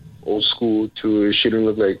like old school too. She didn't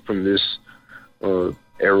look like from this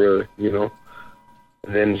era, And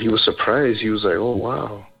then he was surprised. He was like, oh,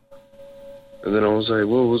 wow. And then I was like,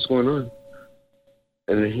 whoa, what's going on?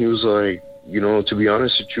 And then he was like, to be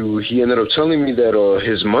honest with you, he ended up telling me that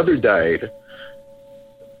his mother died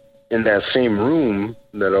in that same room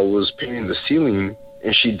that I was painting the ceiling,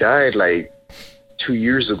 and she died like 2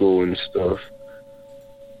 years ago and stuff.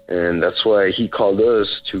 And that's why he called us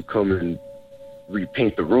to come and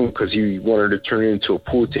repaint the room, because he wanted to turn it into a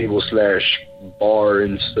pool table / bar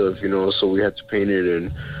and stuff, so we had to paint it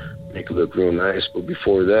and make it look real nice. But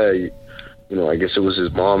before that, I guess it was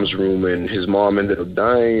his mom's room, and his mom ended up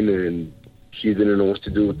dying, and he didn't know what to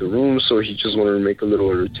do with the room, so he just wanted to make a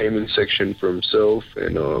little entertainment section for himself.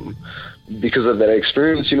 And because of that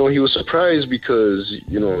experience, he was surprised because,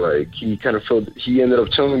 like he ended up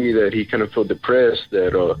telling me that he kind of felt depressed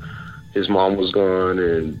that his mom was gone,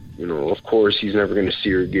 and, of course he's never going to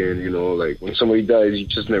see her again. Like when somebody dies, you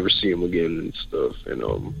just never see him again and stuff. And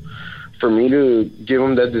for me to give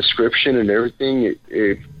him that description and everything,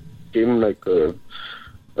 it gave him like a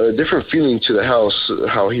different feeling to the house,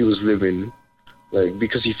 how he was living. Like,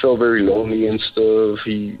 because he felt very lonely and stuff.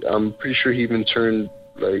 I'm pretty sure he even turned,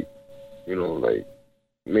 like, like,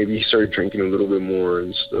 maybe he started drinking a little bit more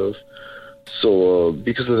and stuff. So,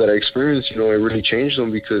 because of that experience, it really changed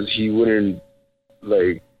him, because he wouldn't,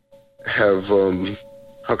 like, have,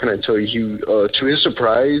 how can I tell you, to his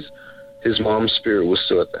surprise, his mom's spirit was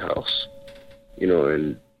still at the house.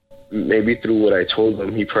 and maybe through what I told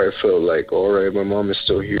him, he probably felt like, all right, my mom is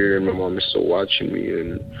still here and my mom is still watching me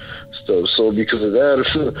and stuff. So because of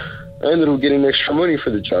that, I ended up getting extra money for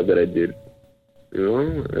the job that I did,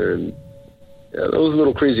 and yeah, that was a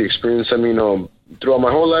little crazy experience. I mean, throughout my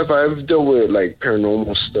whole life, I've dealt with like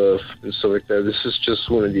paranormal stuff and stuff like that. This is just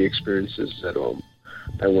one of the experiences that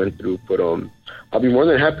I went through. But I'll be more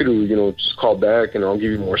than happy to just call back and I'll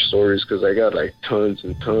give you more stories, because I got like tons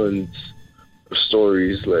and tons of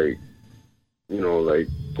stories, like like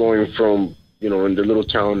going from in the little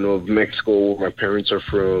town of Mexico where my parents are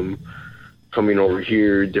from, coming over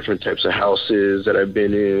here, different types of houses that I've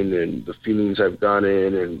been in and the feelings I've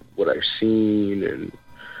gotten and what I've seen, and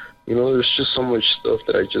there's just so much stuff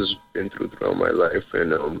that I've just been throughout my life.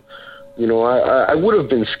 And I would have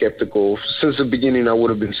been skeptical since the beginning. I would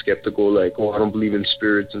have been skeptical, like, I don't believe in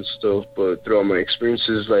spirits and stuff. But throughout my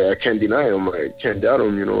experiences, like, I can't deny them. I can't doubt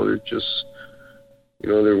them. They're just,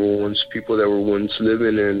 there were once people that were once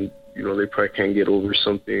living, and they probably can't get over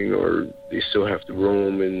something, or they still have to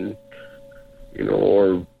roam, and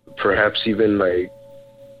or perhaps even like,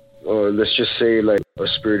 let's just say like a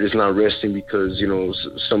spirit is not resting because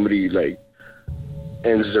somebody like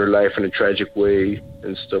ends their life in a tragic way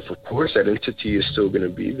and stuff. Of course, that entity is still going to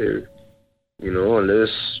be there, unless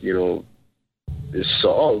it's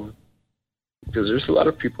solved. Because there's a lot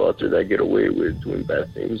of people out there that get away with doing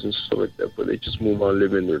bad things and stuff like that, but they just move on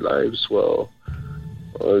living their lives, while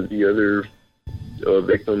the other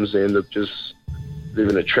victims, they end up just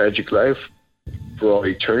living a tragic life for all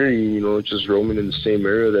eternity, just roaming in the same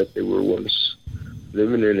area that they were once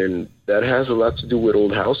living in. And that has a lot to do with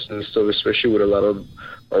old houses and stuff, especially with a lot of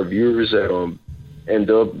our viewers that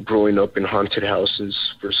end up growing up in haunted houses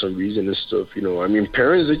for some reason and stuff. I mean,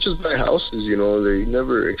 parents, they just buy houses, they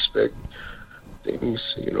never expect things,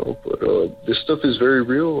 but this stuff is very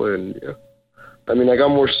real. And yeah, I mean, I got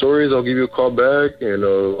more stories. I'll give you a call back, and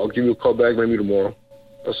I'll give you a call back maybe tomorrow.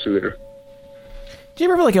 I'll see you later. Do you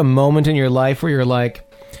ever have like a moment in your life where you're like,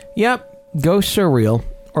 yep, ghosts are real?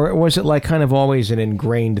 Or was it like kind of always an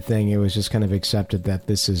ingrained thing? It was just kind of accepted that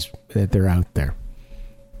that they're out there?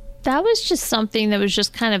 That was just something that was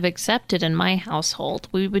just kind of accepted in my household.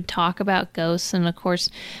 We would talk about ghosts, and of course,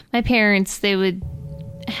 my parents, they would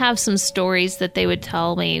have some stories that they would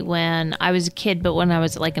tell me when I was a kid, but when I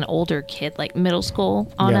was like an older kid, like middle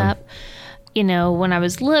school on up. When I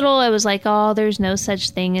was little, I was like, oh, there's no such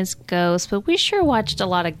thing as ghosts, but we sure watched a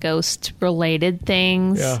lot of ghost-related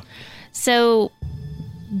things. Yeah. So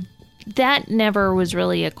that never was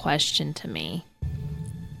really a question to me.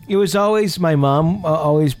 It was always, my mom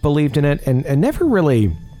always believed in it, and never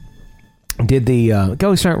really did the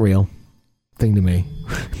ghosts aren't real thing to me.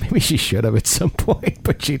 Maybe she should have at some point,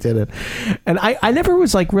 but she didn't. And I never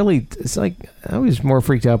was like really, it's like, I was more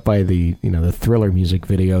freaked out by the, the Thriller music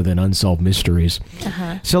video than Unsolved Mysteries.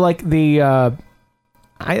 Uh-huh. So like I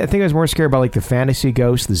think I was more scared about like the fantasy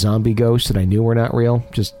ghosts, the zombie ghosts that I knew were not real,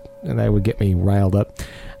 and that would get me riled up.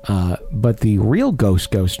 But the real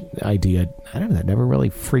ghost idea, I don't know, that never really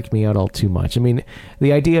freaked me out all too much. I mean,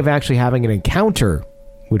 the idea of actually having an encounter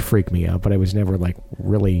would freak me out, but I was never like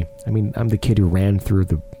really, I mean, I'm the kid who ran through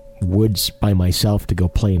the woods by myself to go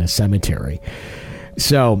play in a cemetery.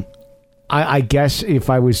 So I guess if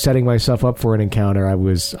I was setting myself up for an encounter, I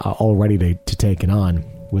was all ready to take it on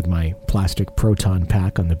with my plastic proton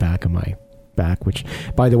pack on the back of my back, which,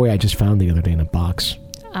 by the way, I just found the other day in a box.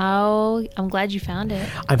 Oh, I'm glad you found it.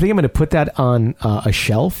 I think I'm going to put that on a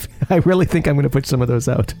shelf. I really think I'm going to put some of those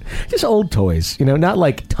out. Just old toys, not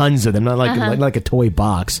like tons of them, not like like a toy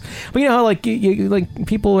box. But like you like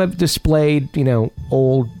people have displayed,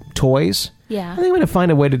 old toys. Yeah. I think I'm going to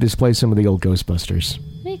find a way to display some of the old Ghostbusters.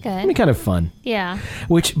 Be good. It'd be kind of fun. Yeah.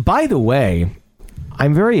 Which, by the way,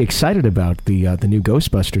 I'm very excited about the new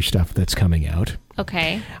Ghostbuster stuff that's coming out.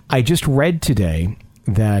 Okay. I just read today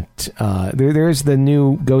that there's the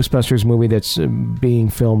new Ghostbusters movie that's being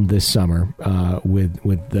filmed this summer with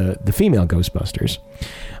the female Ghostbusters,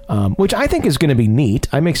 which I think is going to be neat.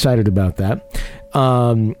 I'm excited about that,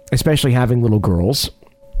 especially having little girls.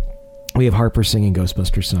 We have Harper singing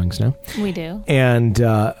Ghostbuster songs now. We do. And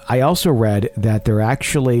I also read that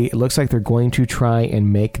it looks like they're going to try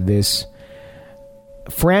and make this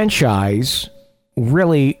franchise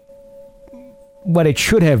really what it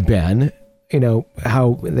should have been.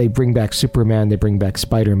 How they bring back Superman, they bring back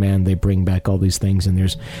Spider-Man, they bring back all these things, and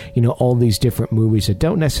there's, all these different movies that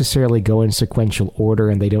don't necessarily go in sequential order,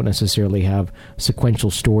 and they don't necessarily have sequential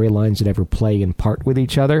storylines that ever play in part with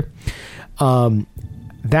each other.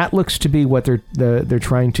 That looks to be what they're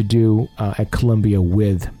trying to do at Columbia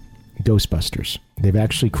with Ghostbusters. They've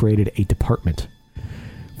actually created a department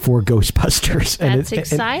for Ghostbusters. That's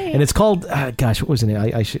exciting. And it's called, gosh, what was the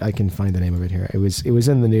name? I can find the name of it here. It was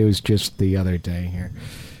in the news just the other day here.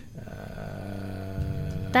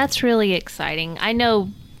 That's really exciting. I know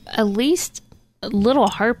at least Little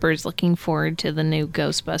Harper's looking forward to the new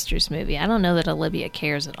Ghostbusters movie. I don't know that Olivia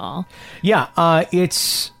cares at all. Yeah,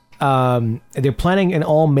 it's they're planning an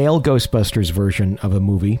all-male Ghostbusters version of a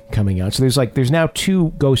movie coming out. So there's now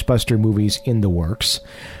 2 Ghostbuster movies in the works.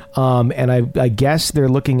 And I guess they're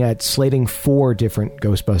looking at slating 4 different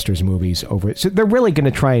Ghostbusters movies over it. So they're really going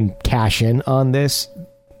to try and cash in on this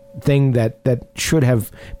thing that should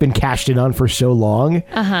have been cashed in on for so long.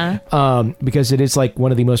 Because it is like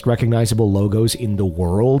one of the most recognizable logos in the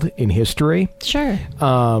world in history. Sure.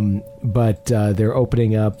 But they're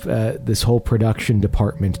opening up this whole production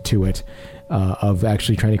department to it of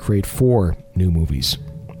actually trying to create 4 new movies.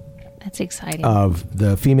 That's exciting. Of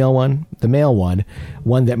the female one, the male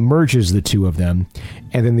one that merges the 2 of them,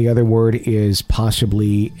 and then the other word is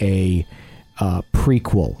possibly a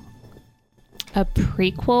prequel. A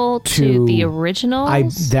prequel to the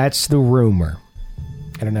originals? That's the rumor.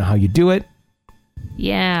 I don't know how you do it.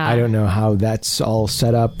 Yeah. I don't know how that's all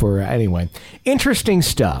set up, or anyway. Interesting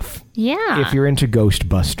stuff. Yeah. If you're into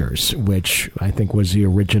Ghostbusters, which I think was the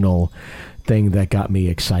original thing that got me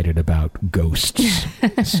excited about ghosts.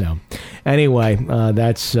 So, anyway,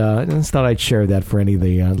 that's thought I'd share that for any of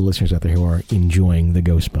the listeners out there who are enjoying the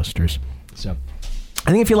Ghostbusters. So, I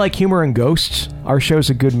think if you like humor and ghosts, our show's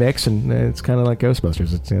a good mix, and it's kind of like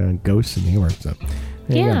Ghostbusters. It's ghosts and humor. So,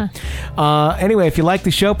 yeah. Anyway, if you like the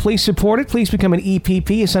show, please support it. Please become an EPP.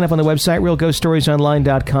 You sign up on the website,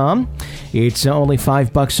 realghoststoriesonline.com. It's only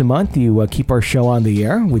 $5 a month. You keep our show on the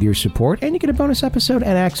air with your support, and you get a bonus episode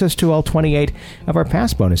and access to all 28 of our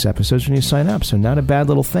past bonus episodes when you sign up. So not a bad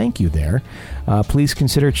little thank you there. Please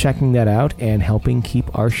consider checking that out and helping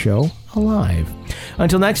keep our show alive.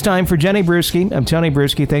 Until next time, for Jenny Brewski, I'm Tony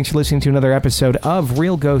Brewski. Thanks for listening to another episode of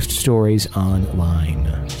Real Ghost Stories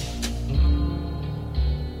Online.